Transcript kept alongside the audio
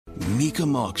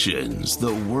Mecum Auctions,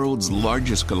 the world's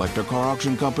largest collector car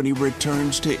auction company,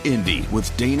 returns to Indy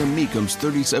with Dana Mecum's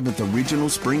 37th Regional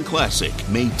Spring Classic,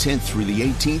 May 10th through the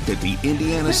 18th at the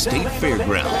Indiana State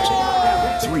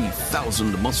Fairgrounds.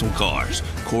 3,000 muscle cars,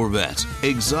 Corvettes,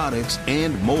 exotics,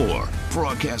 and more.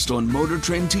 Broadcast on Motor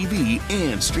Trend TV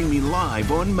and streaming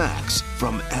live on Max.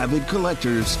 From avid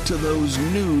collectors to those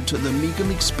new to the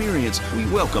Mecum experience, we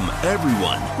welcome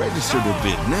everyone. Register to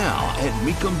bid now at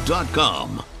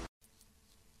Mecum.com.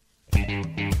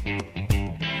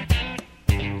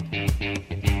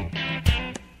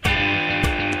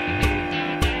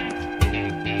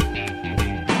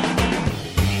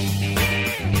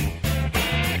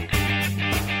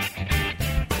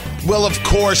 Well, of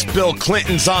course, Bill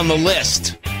Clinton's on the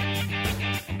list.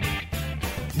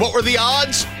 What were the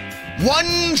odds?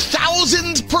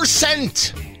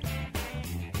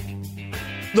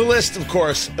 1,000%. The list, of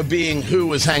course, being who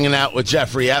was hanging out with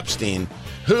Jeffrey Epstein,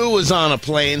 who was on a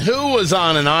plane, who was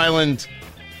on an island.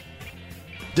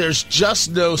 There's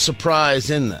just no surprise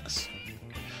in this.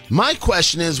 My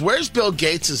question is, where's Bill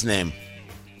Gates' name?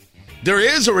 There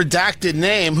is a redacted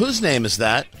name. Whose name is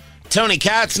that? Tony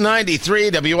Katz,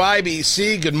 93,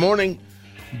 WIBC. Good morning.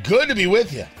 Good to be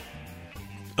with you.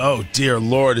 Oh, dear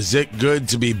Lord, is it good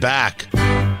to be back. Sing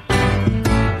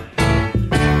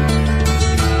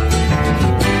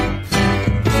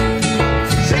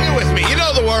it with me. You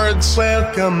know the words.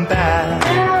 Welcome back.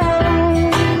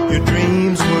 Your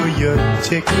dreams were your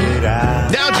ticket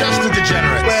out. Now just the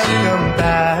degenerates. Welcome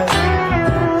back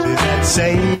to that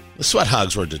same. The Sweat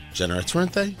Hogs were degenerates,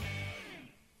 weren't they?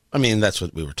 I mean, that's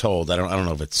what we were told. I don't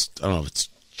know if it's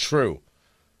true.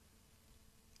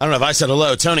 I don't know if I said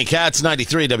hello. Tony Katz,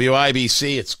 93,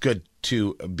 WIBC. It's good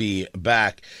to be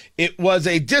back. It was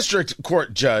a district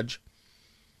court judge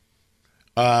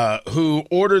who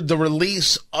ordered the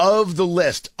release of the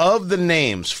list of the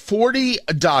names, 40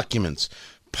 documents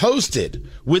posted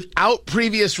without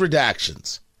previous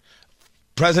redactions.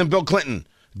 President Bill Clinton,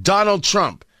 Donald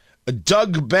Trump,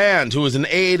 Doug Band, who was an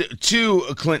aide to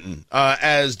Clinton,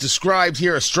 as described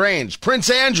here, estranged. Prince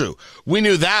Andrew, we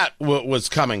knew that was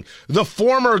coming. The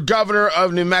former governor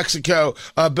of New Mexico,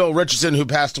 Bill Richardson, who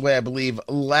passed away, I believe,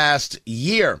 last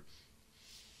year.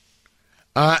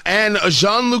 And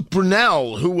Jean-Luc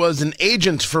Brunel, who was an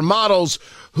agent for models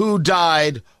who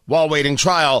died while waiting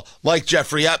trial, like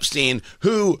Jeffrey Epstein,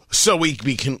 who, so we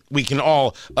can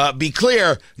all be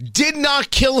clear, did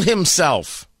not kill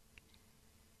himself.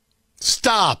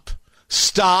 Stop.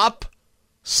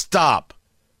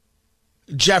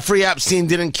 Jeffrey Epstein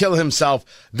didn't kill himself.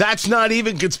 That's not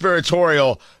even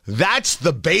conspiratorial. That's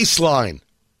the baseline.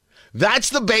 That's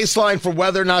the baseline for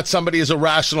whether or not somebody is a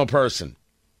rational person.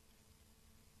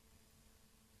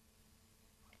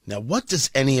 Now, what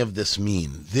does any of this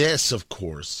mean? This, of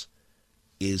course,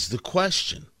 is the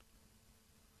question.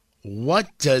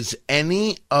 What does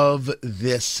any of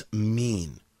this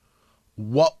mean?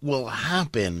 What will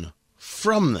happen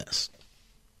from this?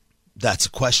 That's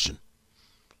a question.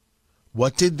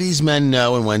 What did these men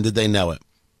know and when did they know it?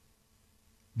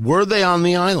 Were they on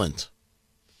the island?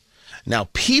 Now,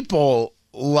 people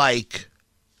like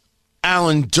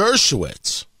Alan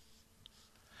Dershowitz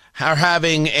are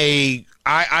having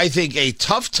I think a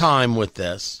tough time with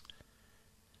this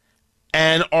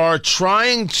and are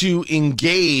trying to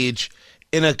engage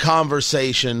in a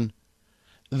conversation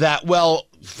that, well,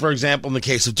 for example, in the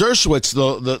case of Dershowitz,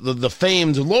 the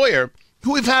famed lawyer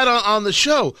who we've had on the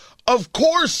show, of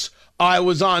course I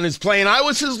was on his plane. I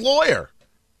was his lawyer.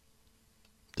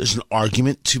 There's an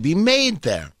argument to be made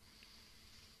there.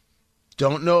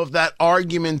 Don't know if that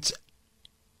argument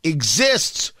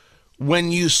exists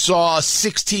when you saw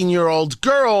 16-year-old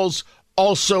girls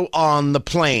also on the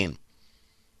plane.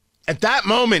 At that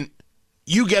moment,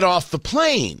 you get off the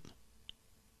plane.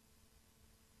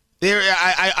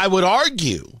 I would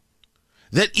argue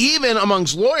that even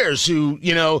amongst lawyers who,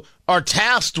 are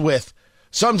tasked with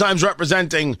sometimes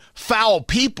representing foul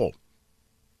people,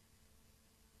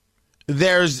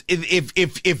 there's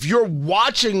if you're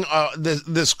watching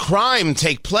this crime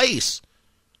take place,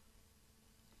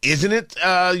 isn't it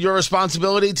your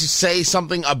responsibility to say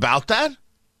something about that?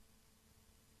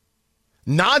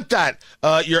 Not that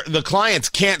the clients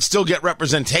can't still get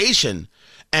representation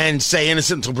and say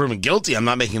innocent until proven guilty. I'm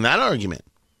not making that argument.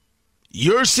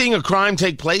 You're seeing a crime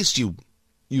take place, you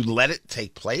let it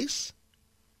take place?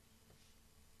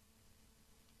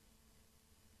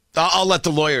 I'll let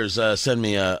the lawyers send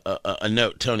me a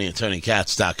note, Tony at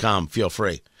TonyKatz.com. Feel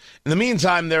free. In the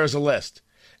meantime, there is a list.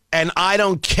 And I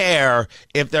don't care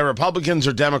if they're Republicans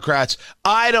or Democrats.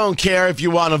 I don't care if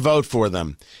you want to vote for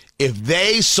them. if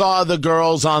they saw the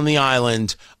girls on the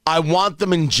island, I want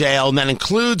them in jail. And that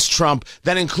includes Trump,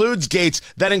 that includes Gates,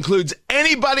 that includes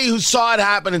anybody who saw it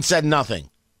happen and said nothing.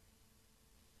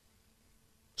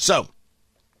 So,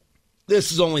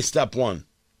 this is only step one.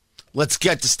 Let's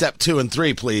get to step 2 and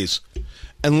 3, please.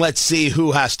 And let's see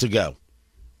who has to go.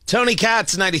 Tony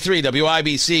Katz, 93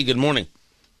 WIBC. Good morning.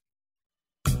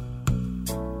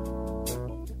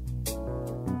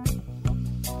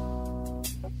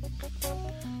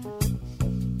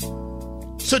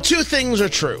 So 2 things are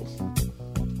true.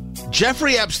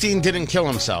 Jeffrey Epstein didn't kill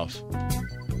himself.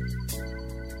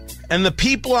 And the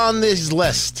people on this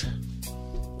list,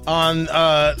 on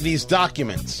these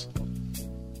documents,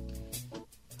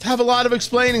 have a lot of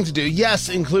explaining to do. Yes,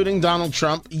 including Donald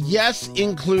Trump. Yes,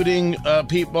 including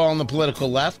people on the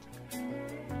political left.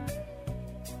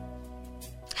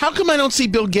 How come I don't see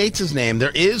Bill Gates' name?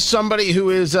 There is somebody who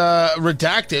is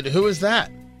redacted. Who is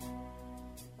that?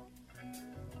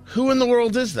 Who in the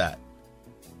world is that?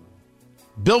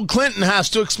 Bill Clinton has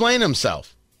to explain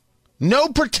himself. No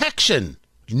protection.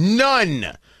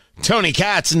 None. Tony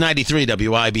Katz, 93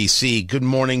 WIBC. Good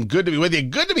morning. Good to be with you.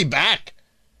 Good to be back.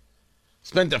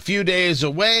 Spent a few days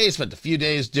away. Spent a few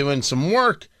days doing some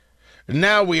work. And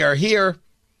now we are here.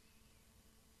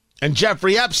 And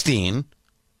Jeffrey Epstein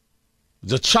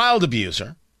is a child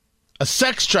abuser, a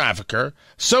sex trafficker.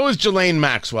 So is Ghislaine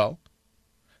Maxwell.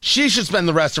 She should spend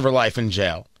the rest of her life in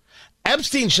jail.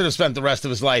 Epstein should have spent the rest of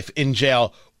his life in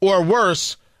jail or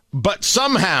worse, but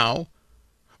somehow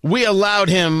we allowed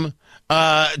him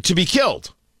to be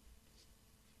killed.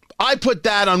 I put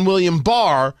that on William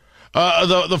Barr,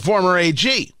 the former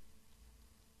AG.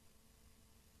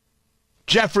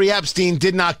 Jeffrey Epstein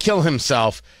did not kill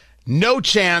himself. No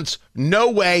chance,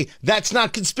 no way. That's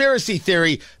not conspiracy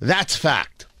theory. That's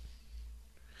fact.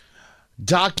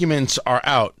 Documents are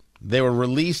out. They were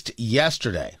released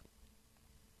yesterday.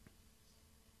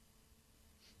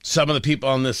 Some of the people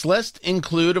on this list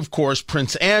include, of course,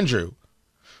 Prince Andrew.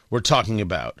 We're talking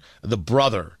about the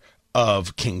brother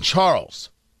of King Charles.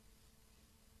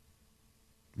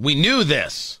 We knew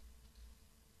this.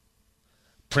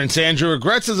 Prince Andrew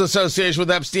regrets his association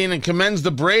with Epstein and commends the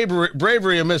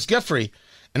bravery of Miss Giffrey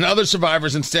and other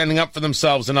survivors in standing up for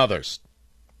themselves and others.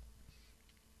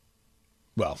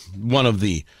 Well, one of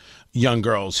the young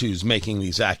girls who's making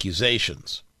these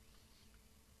accusations.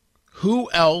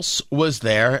 Who else was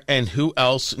there and who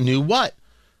else knew what?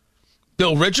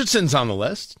 Bill Richardson's on the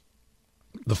list.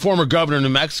 The former governor of New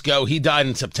Mexico, he died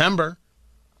in September.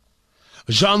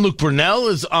 Jean-Luc Brunel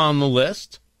is on the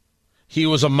list. He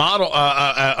was a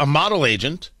model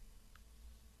agent.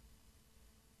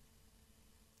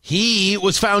 He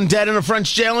was found dead in a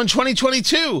French jail in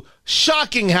 2022.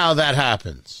 Shocking how that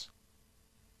happens.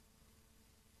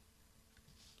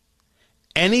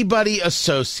 Anybody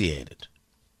associated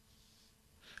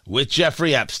with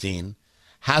Jeffrey Epstein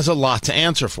has a lot to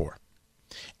answer for,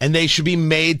 and they should be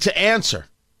made to answer.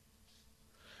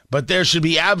 But there should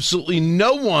be absolutely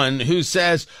no one who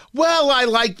says, well, I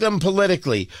like them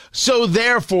politically, so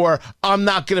therefore I'm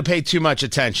not going to pay too much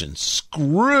attention.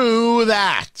 Screw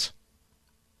that.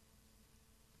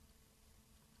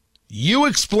 You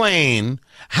explain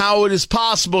how it is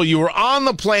possible you were on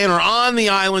the plane or on the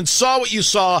island, saw what you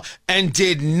saw, and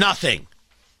did nothing.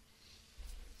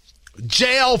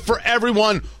 Jail for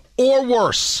everyone or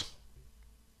worse.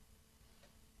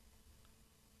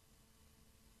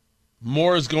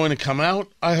 More is going to come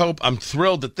out, I hope. I'm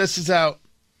thrilled that this is out.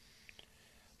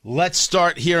 Let's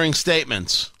start hearing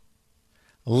statements.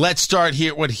 Let's start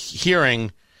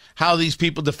hearing how these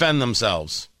people defend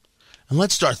themselves. And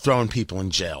let's start throwing people in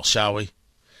jail, shall we?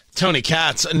 Tony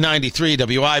Katz, 93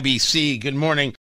 WIBC. Good morning.